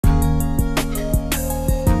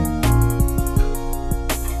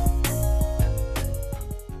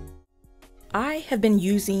I have been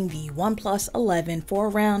using the OnePlus 11 for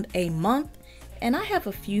around a month, and I have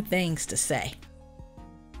a few things to say.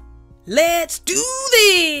 Let's do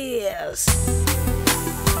this!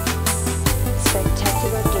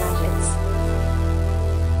 Spectacular gadgets.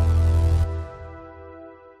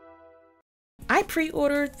 I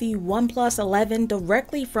pre-ordered the OnePlus 11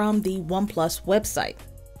 directly from the OnePlus website.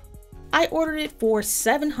 I ordered it for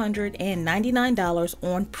 $799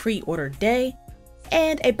 on pre-order day,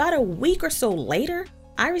 and about a week or so later,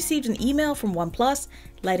 I received an email from OnePlus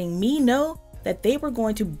letting me know that they were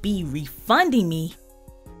going to be refunding me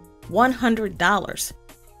 $100.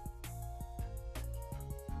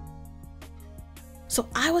 So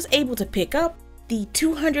I was able to pick up the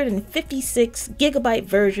 256 gigabyte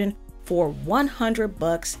version for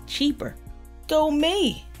 $100 cheaper. Go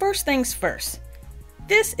me! First things first.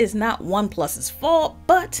 This is not OnePlus's fault,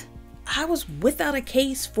 but I was without a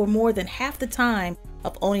case for more than half the time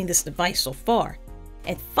of owning this device so far.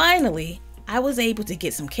 And finally, I was able to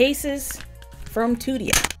get some cases from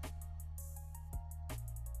Tudia.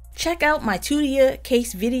 Check out my Tudia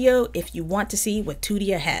case video if you want to see what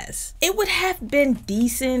Tudia has. It would have been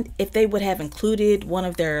decent if they would have included one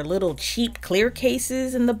of their little cheap clear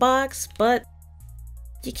cases in the box, but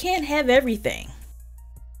you can't have everything.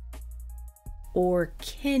 Or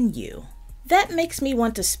can you? That makes me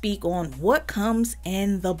want to speak on what comes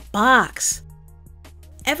in the box.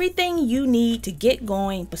 Everything you need to get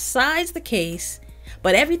going besides the case,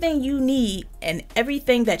 but everything you need and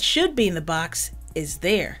everything that should be in the box is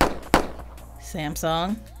there.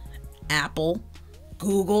 Samsung, Apple,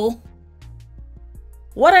 Google.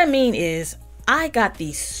 What I mean is, I got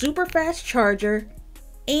the super fast charger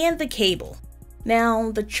and the cable.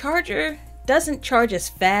 Now, the charger doesn't charge as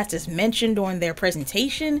fast as mentioned during their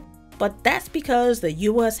presentation, but that's because the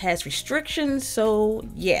US has restrictions, so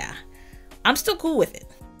yeah, I'm still cool with it.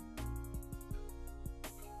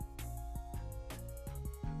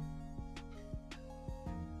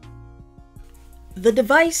 The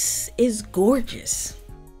device is gorgeous.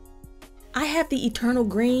 I have the Eternal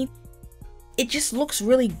Green. It just looks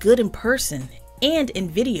really good in person and in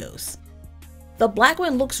videos. The black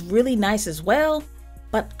one looks really nice as well,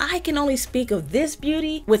 but I can only speak of this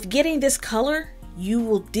beauty. With getting this color, you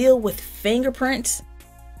will deal with fingerprints.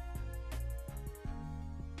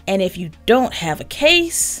 And if you don't have a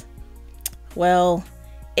case, well,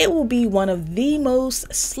 it will be one of the most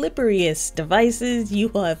slipperiest devices you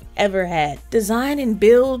will have ever had. Design and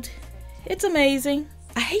build, it's amazing.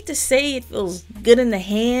 I hate to say it feels good in the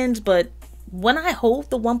hands, but when I hold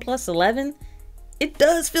the OnePlus 11, it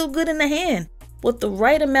does feel good in the hand, with the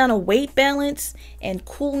right amount of weight balance and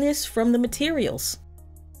coolness from the materials.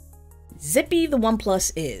 Zippy the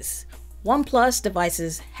OnePlus is. OnePlus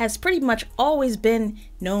devices has pretty much always been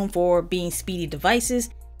known for being speedy devices,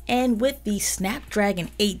 and with the Snapdragon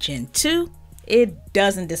 8 Gen 2, it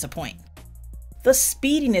doesn't disappoint. The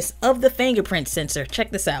speediness of the fingerprint sensor,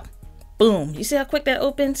 check this out. Boom, you see how quick that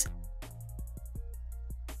opens?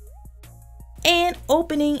 And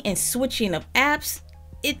opening and switching of apps,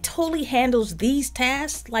 it totally handles these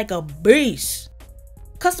tasks like a beast.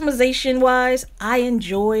 Customization wise, I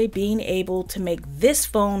enjoy being able to make this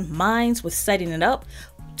phone mine with setting it up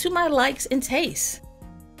to my likes and tastes.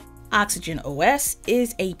 Oxygen OS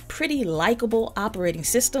is a pretty likable operating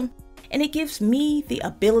system, and it gives me the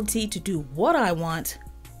ability to do what I want,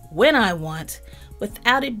 when I want,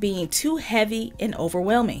 without it being too heavy and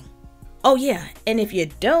overwhelming. Oh yeah, and if you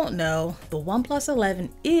don't know, the OnePlus 11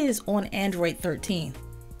 is on Android 13.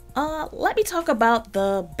 Let me talk about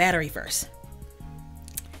the battery first.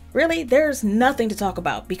 Really, there's nothing to talk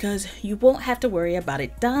about because you won't have to worry about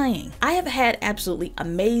it dying. I have had absolutely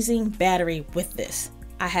amazing battery with this.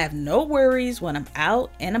 I have no worries when I'm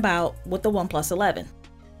out and about with the OnePlus 11.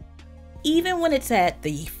 Even when it's at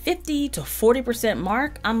the 50 to 40%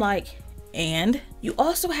 mark, I'm like, and you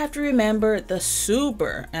also have to remember the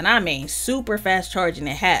super, and I mean super fast charging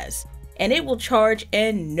it has, and it will charge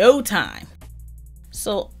in no time.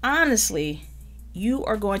 So honestly, you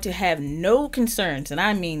are going to have no concerns, and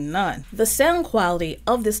I mean none. The sound quality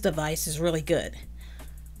of this device is really good.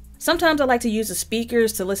 Sometimes I like to use the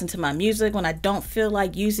speakers to listen to my music when I don't feel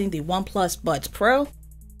like using the OnePlus Buds Pro.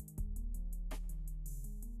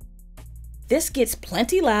 This gets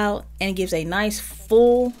plenty loud and gives a nice,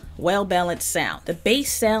 full, well-balanced sound. The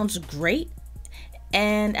bass sounds great,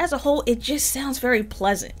 and as a whole, it just sounds very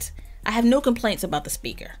pleasant. I have no complaints about the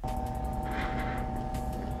speaker.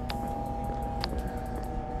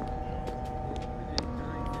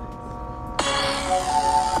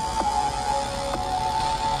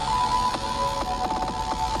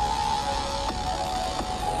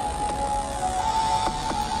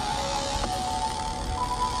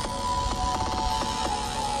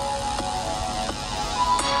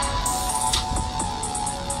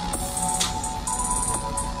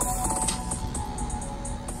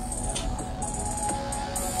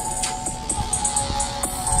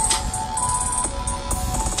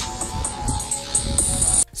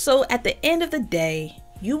 So at the end of the day,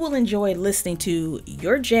 you will enjoy listening to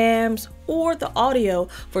your jams or the audio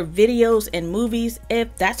for videos and movies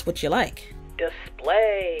if that's what you like.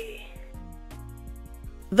 Display.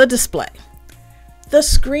 The display. The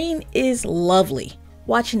screen is lovely.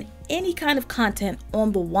 Watching any kind of content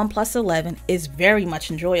on the OnePlus 11 is very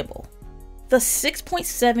much enjoyable. The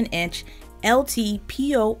 6.7-inch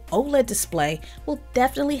LTPO OLED display will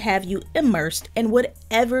definitely have you immersed in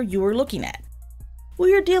whatever you are looking at.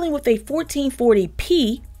 We are dealing with a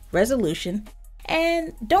 1440p resolution,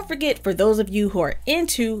 and don't forget, for those of you who are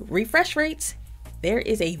into refresh rates, there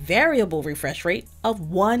is a variable refresh rate of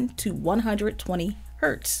 1 to 120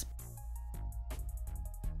 Hertz.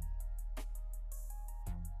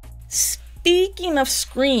 Speaking of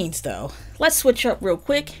screens though, let's switch up real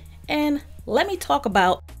quick and let me talk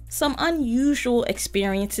about some unusual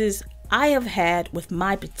experiences I have had with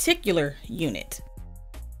my particular unit.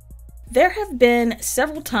 There have been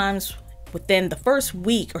several times within the first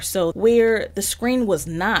week or so where the screen was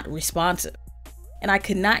not responsive and I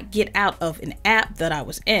could not get out of an app that I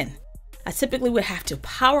was in. I typically would have to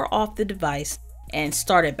power off the device and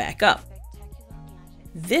start it back up.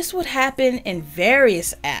 This would happen in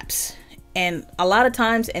various apps and a lot of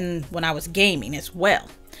times when I was gaming as well.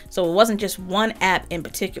 So it wasn't just one app in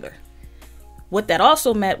particular. What that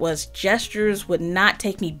also meant was gestures would not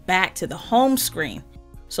take me back to the home screen.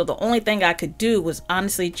 So the only thing I could do was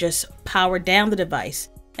honestly just power down the device,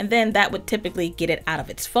 and then that would typically get it out of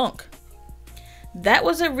its funk. That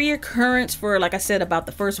was a reoccurrence for, like I said, about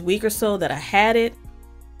the first week or so that I had it.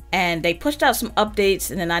 And they pushed out some updates,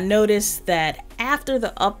 and then I noticed that after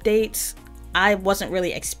the updates, I wasn't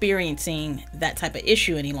really experiencing that type of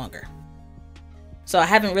issue any longer. So I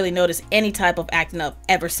haven't really noticed any type of acting up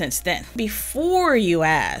ever since then. Before you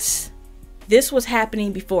ask, this was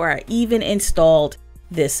happening before I even installed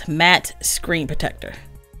this matte screen protector.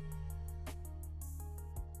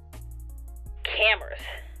 Cameras.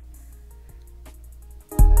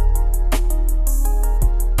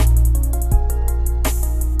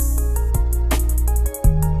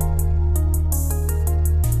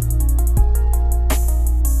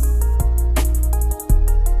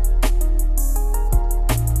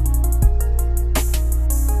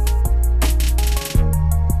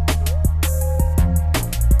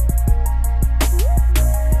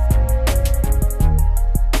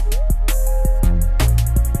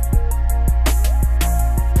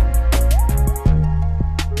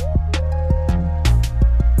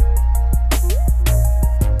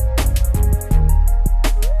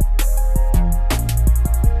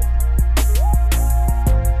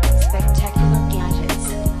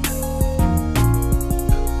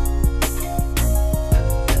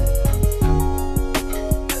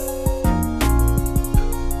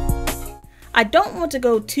 I don't want to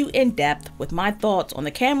go too in depth with my thoughts on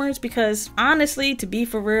the cameras because honestly, to be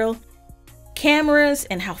for real, cameras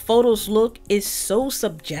and how photos look is so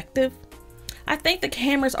subjective. I think the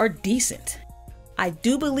cameras are decent. I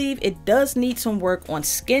do believe it does need some work on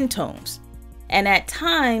skin tones. And at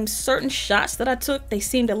times, certain shots that I took, they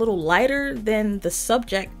seemed a little lighter than the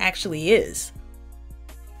subject actually is.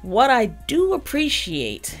 What I do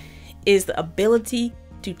appreciate is the ability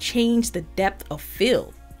to change the depth of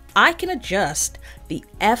field. I can adjust the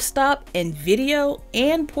f-stop in video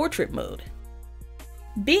and portrait mode.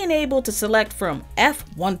 Being able to select from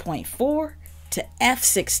f1.4 to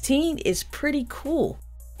f16 is pretty cool.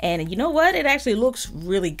 And you know what? It actually looks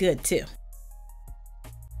really good too.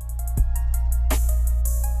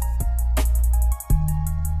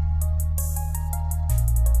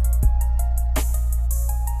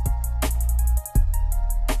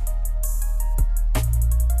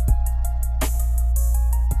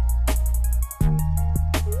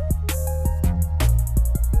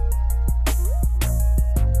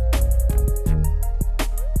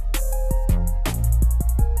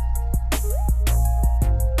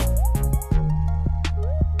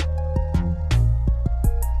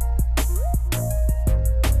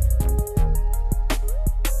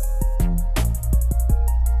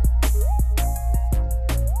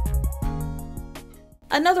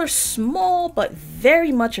 Another small but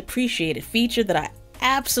very much appreciated feature that I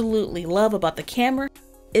absolutely love about the camera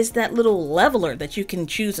is that little leveler that you can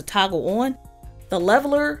choose to toggle on. The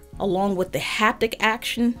leveler, along with the haptic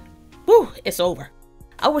action, whew, it's over.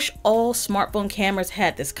 I wish all smartphone cameras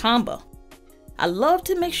had this combo. I love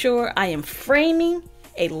to make sure I am framing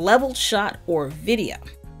a leveled shot or video.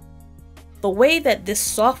 The way that this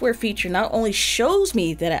software feature not only shows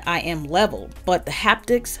me that I am leveled, but the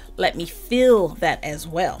haptics let me feel that as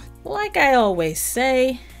well. Like I always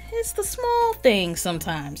say, it's the small things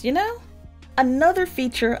sometimes, you know? Another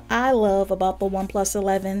feature I love about the OnePlus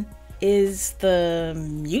 11 is the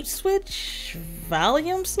mute switch,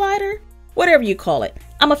 volume slider, whatever you call it.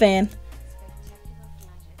 I'm a fan.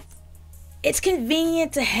 It's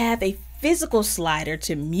convenient to have a physical slider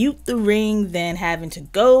to mute the ring than having to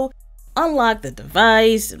go unlock the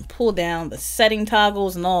device and pull down the setting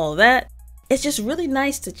toggles and all of that. It's just really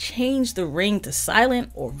nice to change the ring to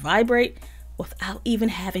silent or vibrate without even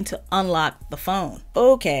having to unlock the phone.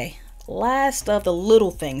 Okay, last of the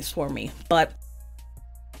little things for me, but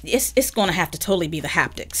it's gonna have to totally be the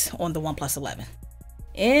haptics on the OnePlus 11.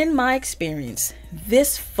 In my experience,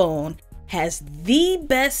 this phone has the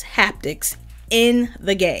best haptics in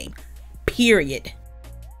the game, period.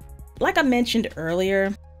 Like I mentioned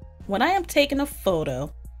earlier, when I am taking a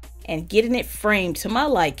photo and getting it framed to my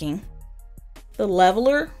liking, the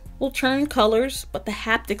leveler will turn colors, but the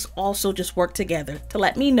haptics also just work together to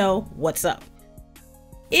let me know what's up.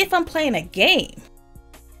 If I'm playing a game,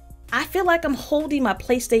 I feel like I'm holding my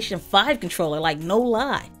PlayStation 5 controller, like no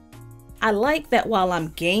lie. I like that while I'm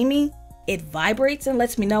gaming, it vibrates and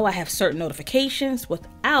lets me know I have certain notifications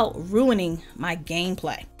without ruining my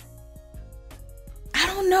gameplay. I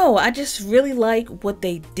don't know, I just really like what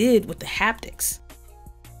they did with the haptics.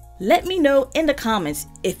 Let me know in the comments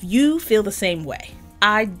if you feel the same way.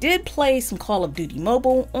 I did play some Call of Duty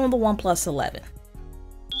Mobile on the OnePlus 11.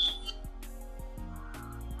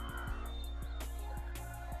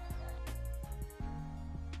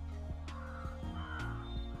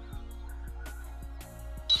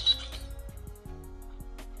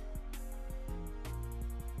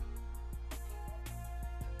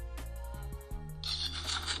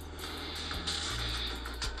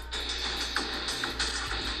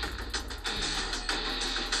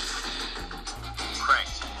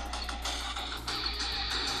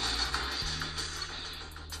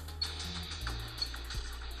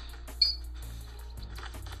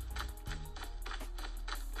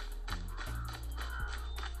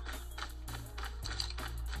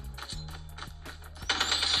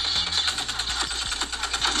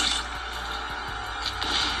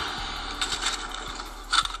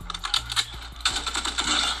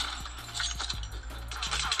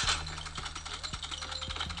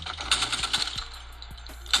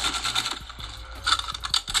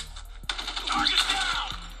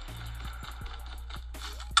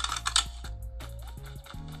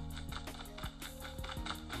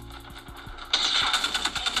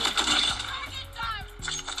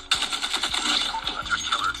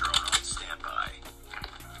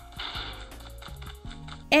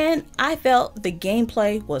 And I felt the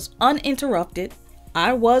gameplay was uninterrupted,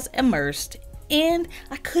 I was immersed, and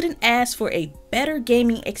I couldn't ask for a better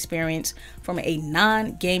gaming experience from a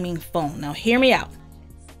non-gaming phone. Now hear me out.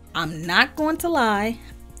 I'm not going to lie,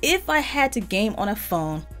 if I had to game on a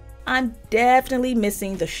phone, I'm definitely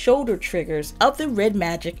missing the shoulder triggers of the Red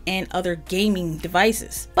Magic and other gaming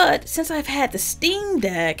devices. But since I've had the Steam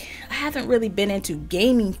Deck, I haven't really been into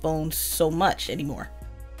gaming phones so much anymore.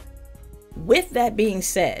 With that being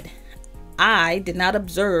said, I did not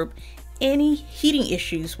observe any heating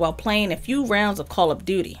issues while playing a few rounds of Call of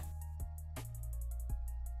Duty.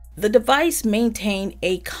 The device maintained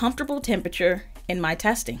a comfortable temperature in my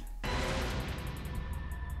testing.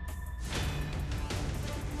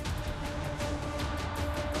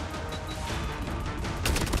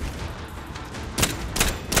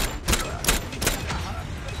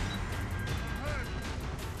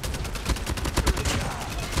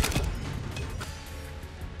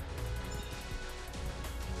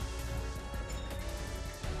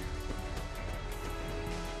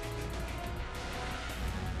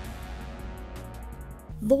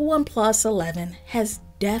 The OnePlus 11 has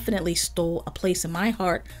definitely stole a place in my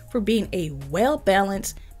heart for being a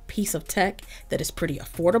well-balanced piece of tech that is pretty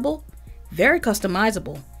affordable, very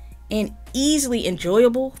customizable, and easily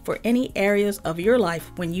enjoyable for any areas of your life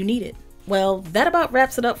when you need it. Well, that about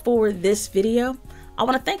wraps it up for this video. I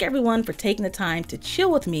want to thank everyone for taking the time to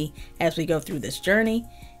chill with me as we go through this journey.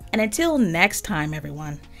 And until next time,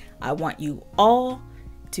 everyone, I want you all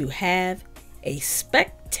to have a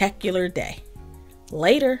spectacular day.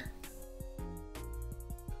 Later.